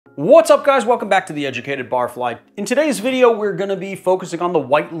What's up, guys? Welcome back to The Educated Barfly. In today's video, we're going to be focusing on the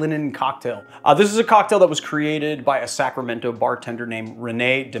white linen cocktail. This is a cocktail that was created by a Sacramento bartender named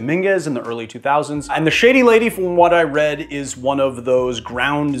Rene Dominguez in the early 2000s. And the Shady Lady, from what I read, is one of those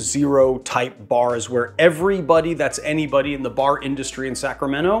ground zero type bars where everybody that's anybody in the bar industry in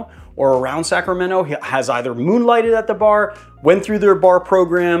Sacramento or around Sacramento has either moonlighted at the bar, went through their bar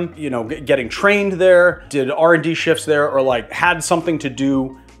program, you know, getting trained there, did R&D shifts there, or like had something to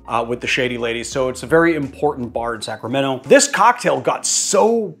do with the Shady Lady. So it's a very important bar in Sacramento. This cocktail got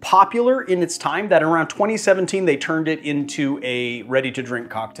so popular in its time that around 2017, they turned it into a ready-to-drink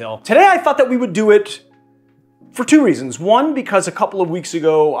cocktail. Today, I thought that we would do it for two reasons. One, because a couple of weeks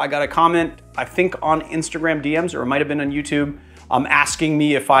ago, I got a comment, I think on Instagram DMs, or it might've been on YouTube, asking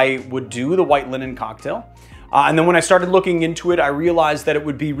me if I would do the white linen cocktail. And then when I started looking into it, I realized that it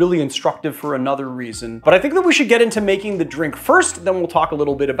would be really instructive for another reason. But I think that we should get into making the drink first, then we'll talk a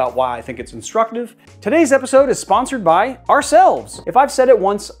little bit about why I think it's instructive. Today's episode is sponsored by ourselves. If I've said it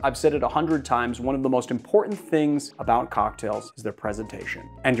once, I've said it 100 times. One of the most important things about cocktails is their presentation.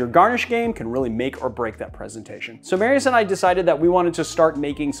 And your garnish game can really make or break that presentation. So Marius and I decided that we wanted to start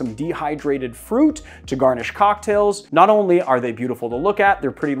making some dehydrated fruit to garnish cocktails. Not only are they beautiful to look at, they're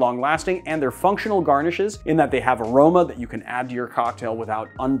pretty long lasting, and they're functional garnishes in that they have aroma that you can add to your cocktail without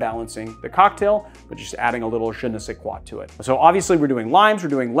unbalancing the cocktail, but just adding a little je ne sais quoi to it. So obviously we're doing limes, we're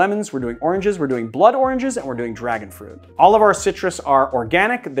doing lemons, we're doing oranges, we're doing blood oranges, and we're doing dragon fruit. All of our citrus are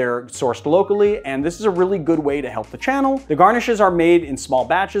organic, they're sourced locally, and this is a really good way to help the channel. The garnishes are made in small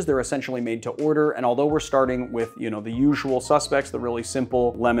batches, they're essentially made to order, and although we're starting with, you know, the usual suspects, the really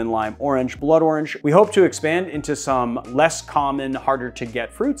simple lemon, lime, orange, blood orange, we hope to expand into some less common, harder to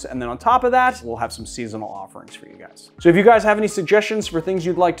get fruits, and then on top of that, we'll have some seasonal offerings for you guys. So if you guys have any suggestions for things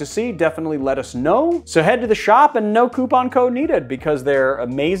you'd like to see, definitely let us know. So head to the shop, and no coupon code needed because they're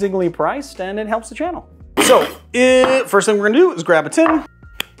amazingly priced and it helps the channel. So first thing we're gonna do is grab a tin.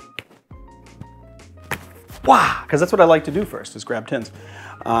 Wow, because that's what I like to do first, is grab tins.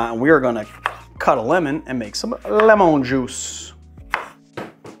 And we are gonna cut a lemon and make some lemon juice.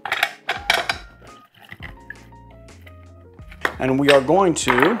 And we are going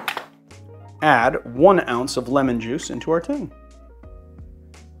to add 1 ounce of lemon juice into our tin.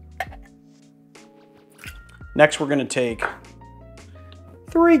 Next, we're gonna take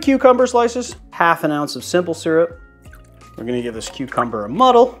 3 cucumber slices, ½ ounce of simple syrup. We're gonna give this cucumber a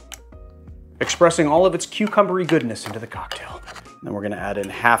muddle, expressing all of its cucumbery goodness into the cocktail. And then we're gonna add in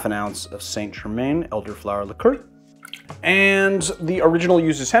 ½ ounce of Saint Germain Elderflower Liqueur. And the original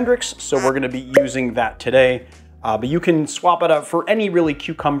uses Hendrick's, so we're gonna be using that today. But you can swap it out for any really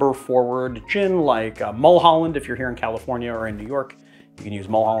cucumber forward gin, like Mulholland if you're here in California or in New York. You can use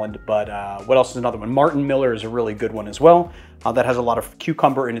Mulholland, but what else is another one? Martin Miller is a really good one as well. That has a lot of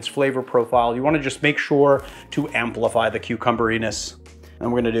cucumber in its flavor profile. You want to just make sure to amplify the cucumberiness.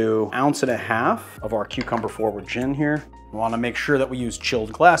 And we're gonna do 1.5 ounces of our cucumber forward gin here. We wanna make sure that we use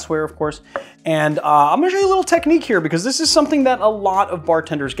chilled glassware, of course. And I'm gonna show you a little technique here because this is something that a lot of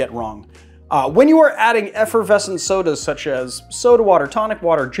bartenders get wrong. When you are adding effervescent sodas such as soda water, tonic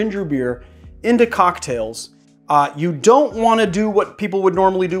water, ginger beer into cocktails, you don't want to do what people would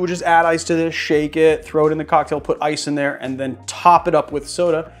normally do, which is add ice to this, shake it, throw it in the cocktail, put ice in there, and then top it up with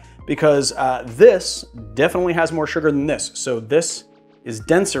soda, because this definitely has more sugar than this. So this is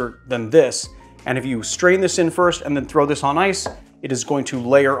denser than this. And if you strain this in first and then throw this on ice, it is going to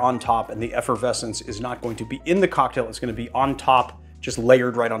layer on top, and the effervescence is not going to be in the cocktail. It's going to be on top, just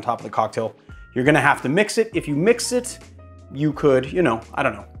layered right on top of the cocktail. You're gonna have to mix it. If you mix it, you could, you know, I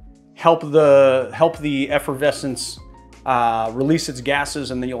don't know, help the effervescence release its gases,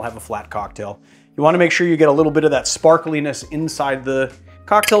 and then you'll have a flat cocktail. You wanna make sure you get a little bit of that sparkliness inside the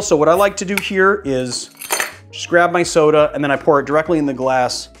cocktail. So what I like to do here is just grab my soda, and then I pour it directly in the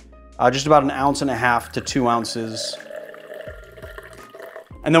glass, just about 1.5 ounces to 2 ounces.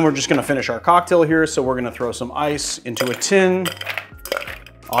 And then we're just gonna finish our cocktail here. So we're gonna throw some ice into a tin.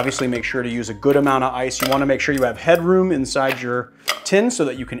 Obviously, make sure to use a good amount of ice. You want to make sure you have headroom inside your tin so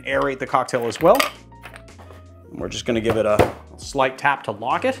that you can aerate the cocktail as well. And we're just going to give it a slight tap to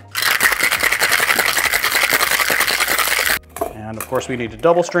lock it. And of course, we need to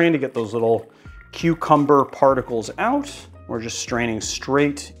double strain to get those little cucumber particles out. We're just straining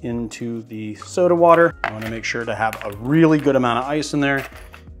straight into the soda water. You want to make sure to have a really good amount of ice in there.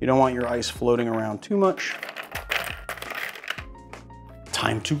 You don't want your ice floating around too much.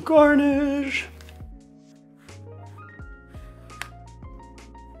 Time to garnish.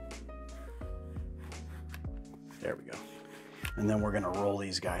 There we go. And then we're gonna roll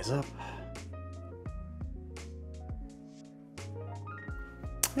these guys up.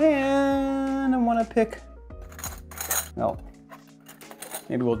 And I want to pick, well,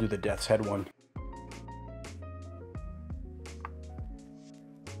 maybe we'll do the Death's Head one.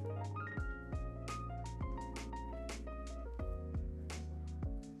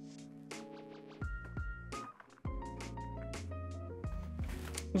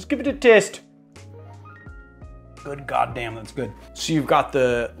 Let's give it a taste. Good goddamn, that's good. So you've got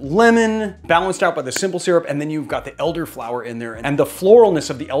the lemon balanced out by the simple syrup, and then you've got the elderflower in there. And the floralness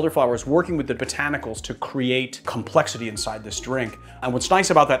of the elderflower is working with the botanicals to create complexity inside this drink. And what's nice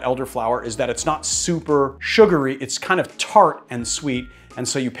about that elderflower is that it's not super sugary, it's kind of tart and sweet. And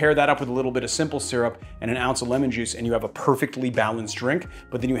so you pair that up with a little bit of simple syrup and an ounce of lemon juice, and you have a perfectly balanced drink,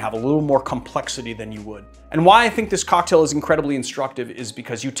 but then you have a little more complexity than you would. And why I think this cocktail is incredibly instructive is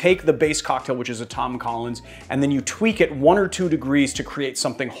because you take the base cocktail, which is a Tom Collins, and then you tweak it 1 or 2 degrees to create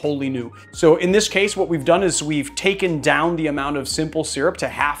something wholly new. So in this case, what we've done is we've taken down the amount of simple syrup to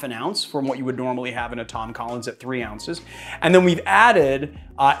 ½ an ounce from what you would normally have in a Tom Collins at 3 ounces. And then we've added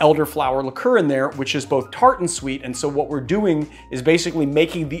elderflower liqueur in there, which is both tart and sweet. And so what we're doing is basically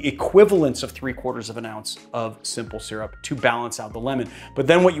making the equivalence of 3/4 of an ounce of simple syrup to balance out the lemon. But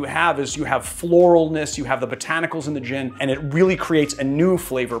then what you have is you have floralness, you have the botanicals in the gin, and it really creates a new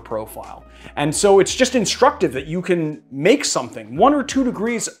flavor profile. And so it's just instructive that you can make something 1 or 2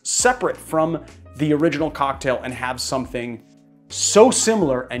 degrees separate from the original cocktail and have something so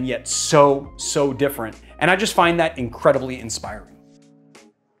similar and yet so different. And I just find that incredibly inspiring.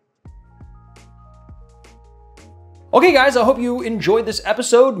 Okay guys, I hope you enjoyed this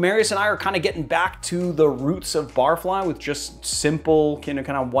episode. Marius and I are kind of getting back to the roots of Barfly with just simple, kind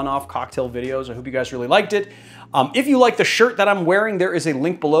of one-off cocktail videos. I hope you guys really liked it. If you like the shirt that I'm wearing, there is a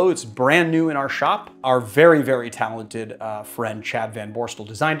link below. It's brand new in our shop. Our very talented friend Chad Van Borstel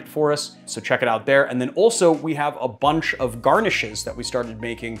designed it for us, so check it out there. And then also we have a bunch of garnishes that we started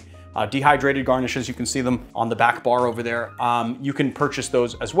making. Dehydrated garnishes, you can see them on the back bar over there. You can purchase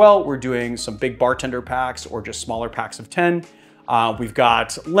those as well. We're doing some big bartender packs or just smaller packs of 10. We've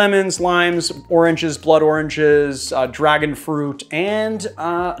got lemons, limes, oranges, blood oranges, dragon fruit, and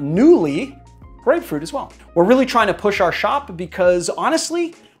newly, grapefruit as well. We're really trying to push our shop because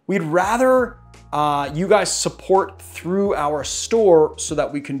honestly, we'd rather you guys support through our store so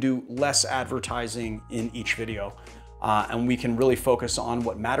that we can do less advertising in each video. And we can really focus on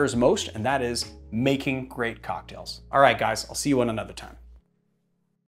what matters most, and that is making great cocktails. All right, guys, I'll see you on another time.